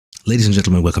Ladies and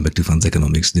gentlemen, welcome back to Funds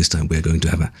Economics. This time we're going to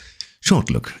have a short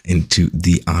look into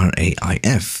the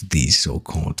RAIF, the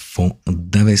so-called Fonds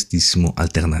d'investissement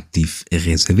alternatif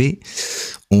réservé,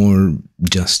 or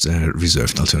just a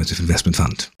reserved alternative investment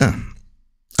fund.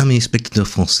 Amis spectateurs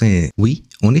français, oui,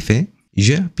 en effet,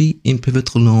 j'ai appris un peu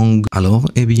votre langue. Alors,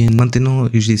 eh bien, maintenant,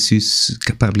 je suis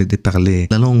capable de parler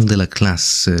la langue de la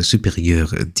classe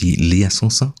supérieure de l'IA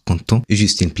 150 ans,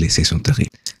 juste une plaisir sur terrain.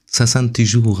 Ça sent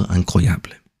toujours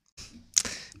incroyable.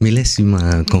 Mais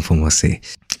laissez-moi commencer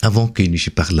avant que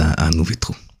je parle à nouveau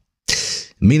trop.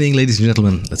 Meaning, ladies and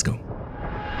gentlemen, let's go.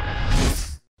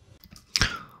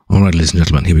 Alright, ladies and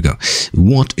gentlemen, here we go.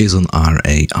 What is an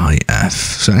RAIF?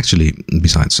 So actually,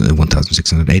 besides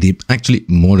 1,680, actually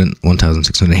more than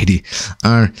 1,680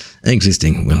 are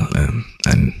existing, well,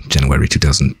 in January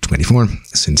 2024,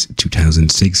 since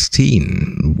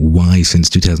 2016. Why since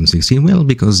 2016? Well,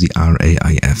 because the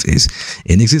RAIF is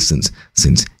in existence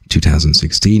since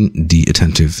 2016. The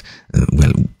attentive,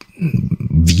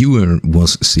 viewer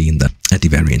was seeing that at the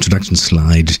very introduction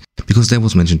slide, because there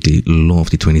was mentioned the law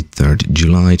of the 23rd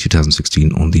July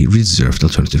 2016 on the reserved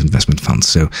alternative investment funds.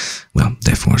 So, well,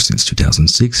 therefore, since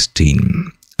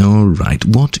 2016. All right,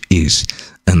 what is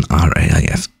an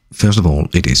RAIF? First of all,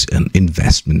 it is an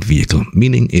investment vehicle,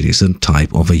 meaning it is a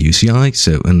type of a UCI,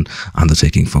 so an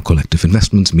undertaking for collective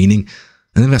investments, meaning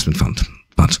an investment fund,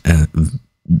 but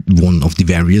one of the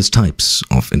various types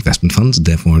of investment funds.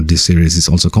 Therefore, this series is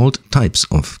also called Types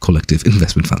of Collective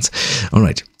Investment Funds. All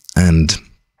right, and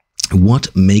what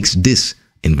makes this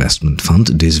investment fund,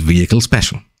 this vehicle,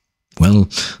 special? Well,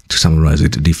 to summarize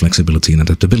it, the flexibility and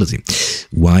adaptability.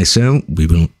 Why so? We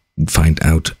will find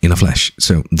out in a flash.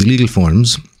 So, the legal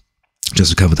forms, just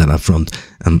to cover that up front,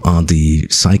 are the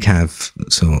SICAV,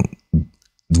 so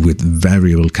with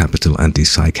variable capital, and the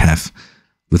SICAV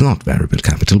with not variable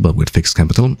capital, but with fixed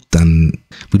capital. Then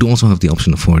we do also have the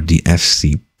option for the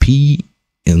FCP,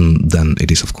 and then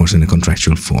it is, of course, in a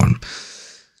contractual form.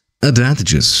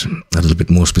 Advantages, a little bit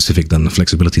more specific than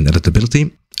flexibility and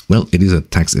adaptability. Well, it is a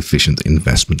tax-efficient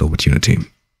investment opportunity.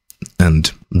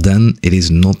 And then it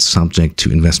is not subject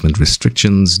to investment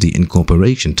restrictions. The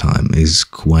incorporation time is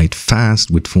quite fast,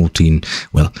 with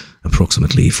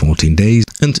approximately 14 days.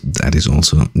 And that is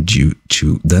also due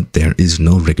to that there is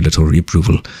no regulatory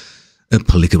approval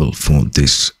applicable for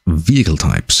this vehicle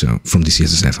type. So from the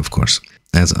CSSF, of course.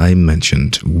 As I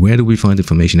mentioned, where do we find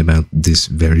information about this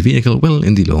very vehicle? Well,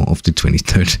 in the law of the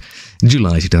 23rd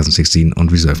July 2016 on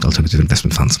reserved alternative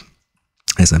investment funds.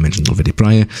 As I mentioned already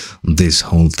prior, this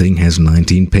whole thing has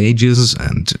 19 pages,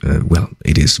 and,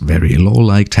 it is very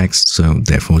law-like text, so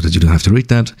therefore that you don't have to read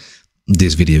that.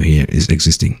 This video here is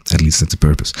existing, at least that's the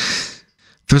purpose.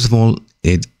 First of all,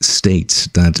 it states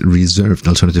that reserved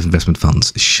alternative investment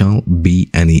funds shall be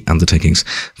any undertakings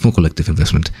for collective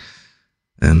investment,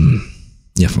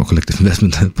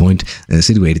 point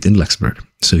situated in Luxembourg,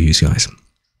 so UCIs.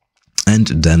 And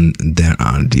then there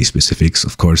are the specifics,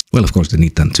 of course. Well, of course, they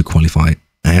need then to qualify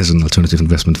as an alternative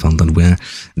investment fund. And where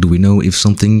do we know if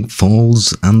something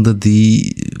falls under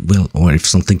the, or if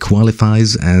something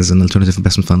qualifies as an alternative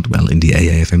investment fund? Well, in the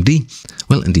AIFMD.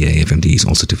 Well, in the AIFMD is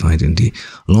also defined in the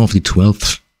law of the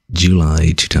 12th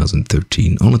July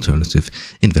 2013 on alternative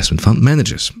investment fund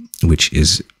managers, which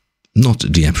is not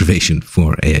the abbreviation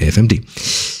for AIFMD.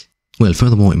 Well,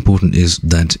 furthermore, important is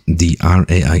that the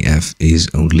RAIF is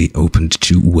only opened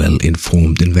to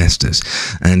well-informed investors.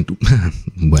 And,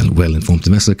 well-informed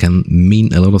investor can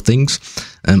mean a lot of things,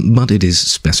 but it is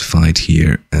specified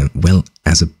here,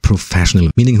 as a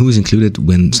professional, meaning who is included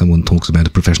when someone talks about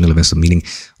a professional investor, meaning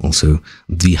also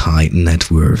the high net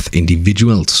worth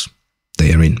individuals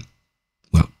they are in.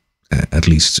 Well, at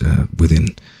least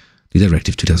within the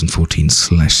Directive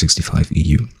 2014/65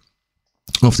 EU.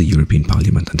 Of the European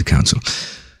Parliament and the Council.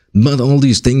 But all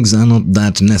these things are not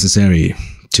that necessary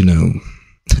to know.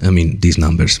 I mean, these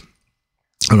numbers.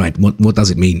 Alright, what does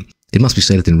it mean? It must be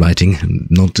stated in writing,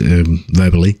 not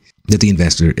verbally, that the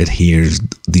investor adheres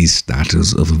the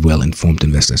status of a well-informed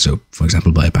investor. So, for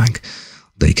example, by a bank,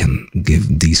 they can give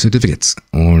these certificates.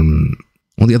 Or,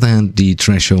 on the other hand, the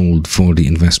threshold for the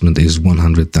investment is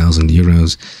 100,000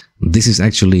 euros. This is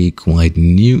actually quite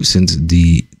new since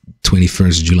the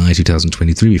 21st July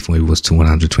 2023, before it was to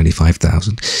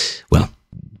 125,000. Well,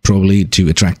 probably to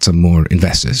attract some more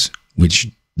investors, which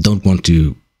don't want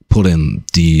to put in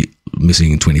the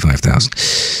missing 25,000.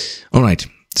 All right.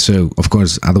 So, of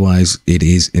course, otherwise it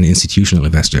is an institutional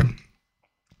investor.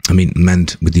 I mean,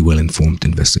 meant with the well-informed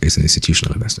investor is an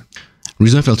institutional investor.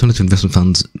 Reserved alternative investment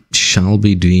funds shall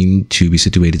be deemed to be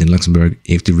situated in Luxembourg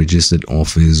if the registered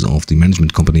office of the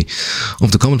management company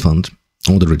of the common fund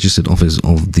or the registered office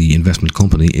of the investment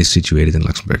company is situated in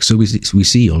Luxembourg. So we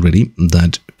see already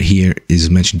that here is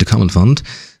mentioned the common fund.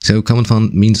 So common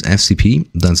fund means FCP,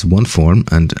 that's one form,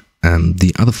 and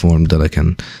the other form that I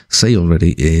can say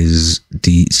already is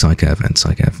the SICAV and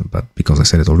SICAV, but because I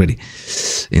said it already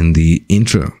in the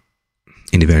intro,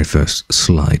 in the very first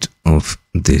slide of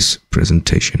this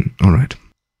presentation. All right.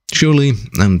 Surely,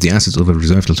 the assets of a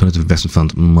reserved alternative investment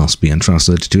fund must be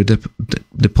entrusted to a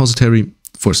depository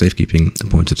for safekeeping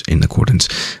appointed in accordance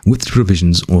with the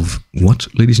provisions of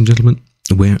what, ladies and gentlemen?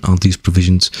 Where are these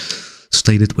provisions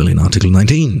stated? Well, in Article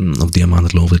 19 of the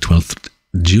Amendment Law of the 12th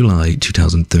July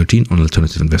 2013 on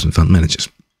alternative investment fund managers.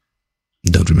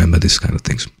 Don't remember this kind of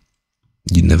things.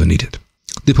 You never need it.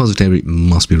 Depository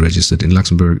must be registered in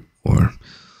Luxembourg or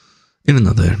in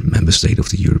another member state of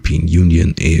the European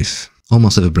Union if or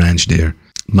must have a branch there.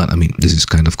 But I mean, this is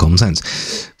kind of common sense.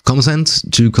 Common sense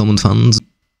to common funds.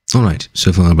 All right,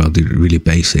 so far about the really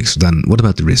basics. Then what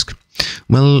about the risk?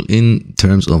 Well, in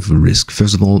terms of risk,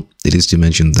 first of all, it is to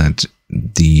mention that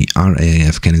the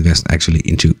RAIF can invest actually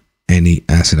into any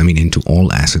asset, I mean into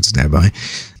all assets thereby,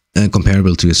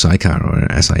 comparable to a SICAR or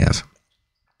a SIF.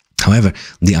 However,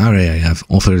 the RAIF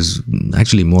offers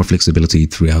actually more flexibility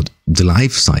throughout the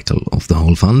life cycle of the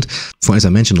whole fund. For, as I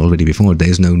mentioned already before, there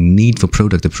is no need for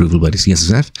product approval by the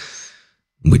CSSF,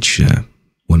 which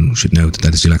one should note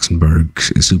that is the Luxembourg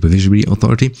Supervisory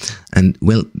Authority. And,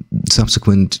 well,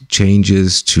 subsequent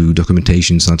changes to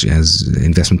documentation such as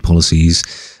investment policies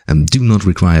do not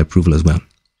require approval as well.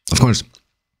 Of course,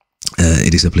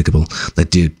 it is applicable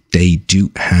that they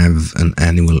do have an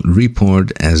annual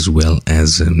report as well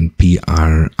as an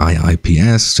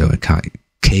PRIIPS, so a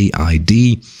KID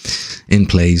in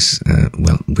place,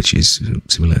 well, which is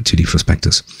similar to the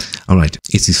prospectus. All right,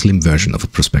 it's the slim version of a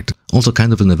prospectus. Also,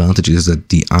 kind of an advantage is that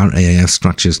the RAIF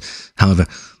structures, however,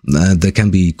 they can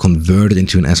be converted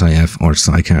into an SIF or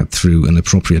SICAR through an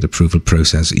appropriate approval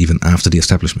process even after the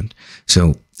establishment.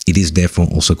 So it is therefore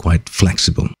also quite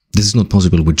flexible. This is not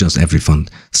possible with just every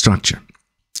fund structure.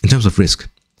 In terms of risk,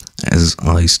 as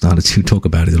I started to talk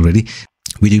about it already,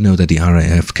 we do know that the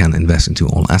RAIF can invest into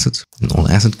all assets, in all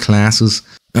asset classes,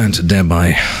 and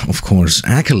thereby, of course,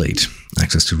 accolade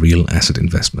access to real asset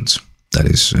investments. That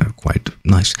is quite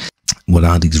nice. What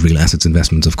are these real assets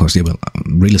investments? Of course, yeah, well,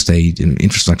 real estate,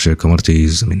 infrastructure,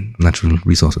 commodities, I mean, natural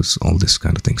resources, all this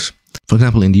kind of things. For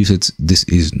example, in UCITS, this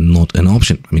is not an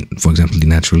option. I mean, for example, the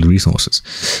natural resources.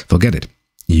 Forget it.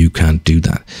 You can't do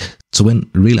that. So when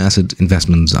real asset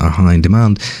investments are high in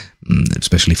demand,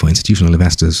 especially for institutional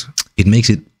investors, it makes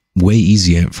it way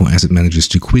easier for asset managers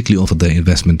to quickly offer their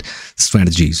investment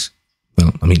strategies.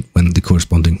 Well, I mean, when the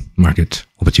corresponding market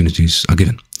opportunities are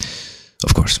given,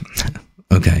 of course.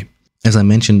 Okay. As I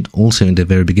mentioned also in the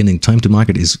very beginning, time to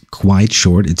market is quite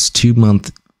short. It's 2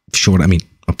 months short, I mean,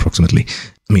 approximately.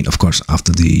 I mean, of course,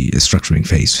 after the structuring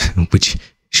phase, which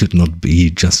should not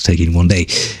be just taking 1 day.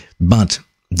 But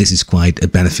this is quite a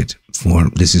benefit for,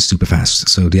 this is super fast.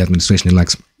 So the administration in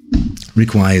Lux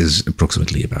requires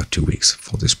approximately about 2 weeks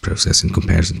for this process in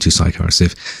comparison to SICAR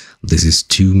SIF. This is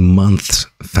 2 months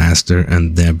faster,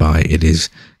 and thereby it is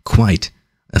quite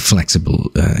a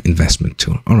flexible investment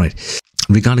tool. All right.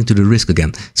 Regarding to the risk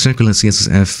again, circular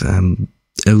CSSF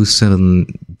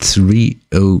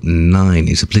 07309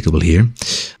 is applicable here.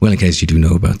 Well, in case you do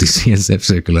know about the CSSF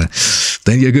circular,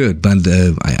 then you're good. But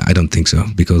I don't think so,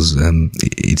 because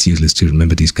it's useless to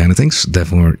remember these kind of things.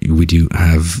 Therefore, we do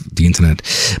have the internet.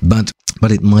 But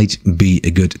it might be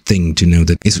a good thing to know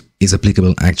that is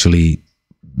applicable actually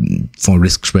for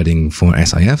risk spreading for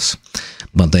SIFs,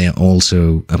 but they are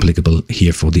also applicable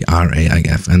here for the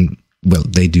RAIF. And, well,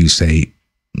 they do say,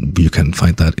 you can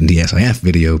find that in the SIF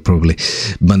video probably,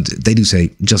 but they do say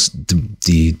just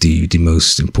the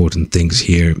most important things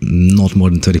here: not more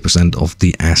than 30% of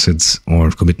the assets or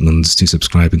commitments to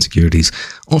subscribe in securities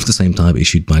of the same type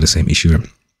issued by the same issuer,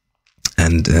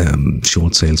 and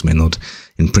short sales may not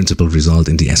in principle result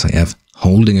in the SIF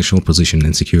holding a short position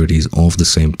in securities of the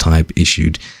same type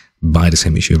issued by the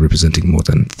same issuer representing more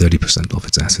than 30% of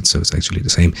its assets. So it's actually the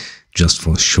same just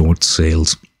for short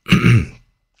sales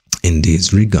in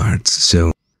these regards.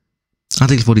 So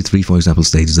Article 43, for example,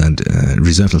 states that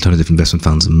reserved alternative investment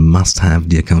funds must have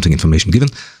the accounting information given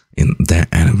in their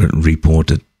annual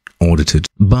report audited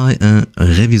by a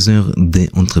réviseur des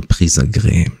entreprises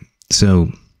agréées.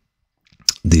 So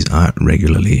these are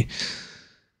regularly,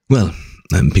 well,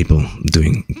 people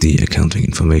doing the accounting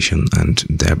information, and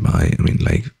thereby, I mean,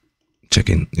 like,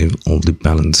 checking if all the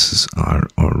balances are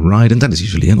right, and that is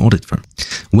usually an audit firm.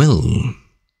 Well,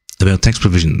 About tax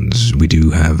provisions, we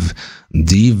do have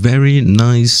the very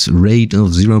nice rate of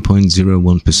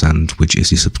 0.01%, which is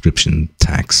the subscription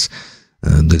tax.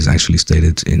 That is actually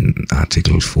stated in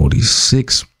Article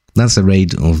 46. That's the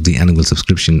rate of the annual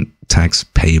subscription tax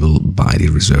payable by the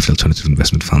reserved alternative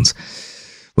investment funds.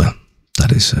 Well,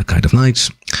 that is kind of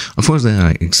nice. Of course, there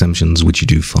are exemptions which you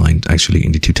do find actually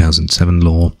in the 2007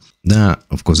 law. There are,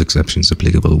 of course, exceptions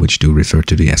applicable which do refer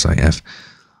to the SIF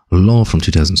law from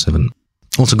 2007.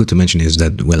 Also good to mention is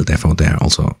that, well, therefore they are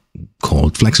also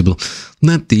called flexible,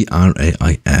 that the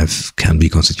RAIF can be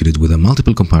constituted with a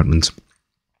multiple compartment,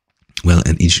 well,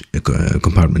 and each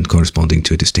compartment corresponding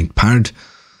to a distinct part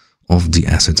of the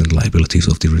assets and liabilities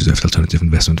of the reserved alternative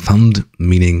investment fund,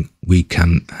 meaning we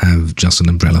can have just an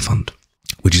umbrella fund,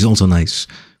 which is also nice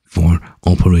for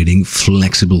operating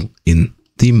flexible in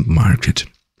the market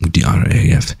with the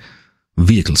RAIF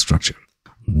vehicle structure.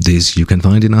 This you can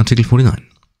find in Article 49.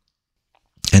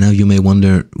 And now you may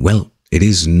wonder, well, it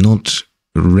is not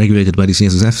regulated by the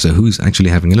CSSF, so who is actually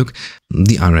having a look?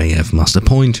 The RAIF must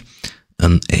appoint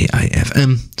an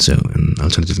AIFM, so an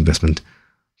alternative investment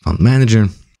fund manager,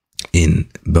 in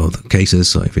both cases.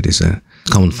 So if it is a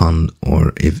common fund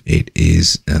or if it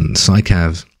is an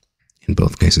SICAV, in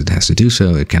both cases it has to do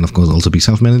so. It can, of course, also be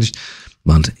self-managed,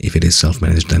 but if it is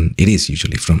self-managed, then it is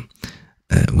usually from,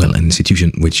 well, an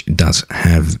institution which does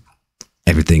have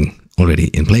everything already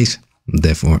in place.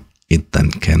 Therefore, it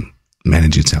then can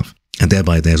manage itself. And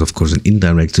thereby, there's, of course, an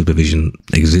indirect supervision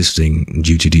existing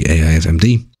due to the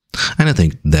AIFMD. And I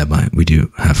think thereby we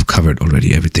do have covered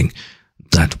already everything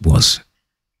that was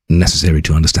necessary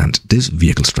to understand this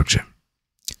vehicle structure.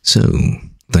 So,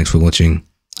 thanks for watching.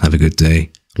 Have a good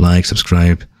day. Like,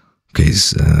 subscribe, in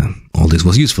case all this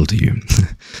was useful to you.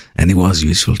 And it was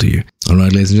useful to you.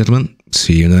 Alright, ladies and gentlemen,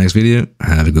 see you in the next video.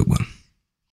 Have a good one.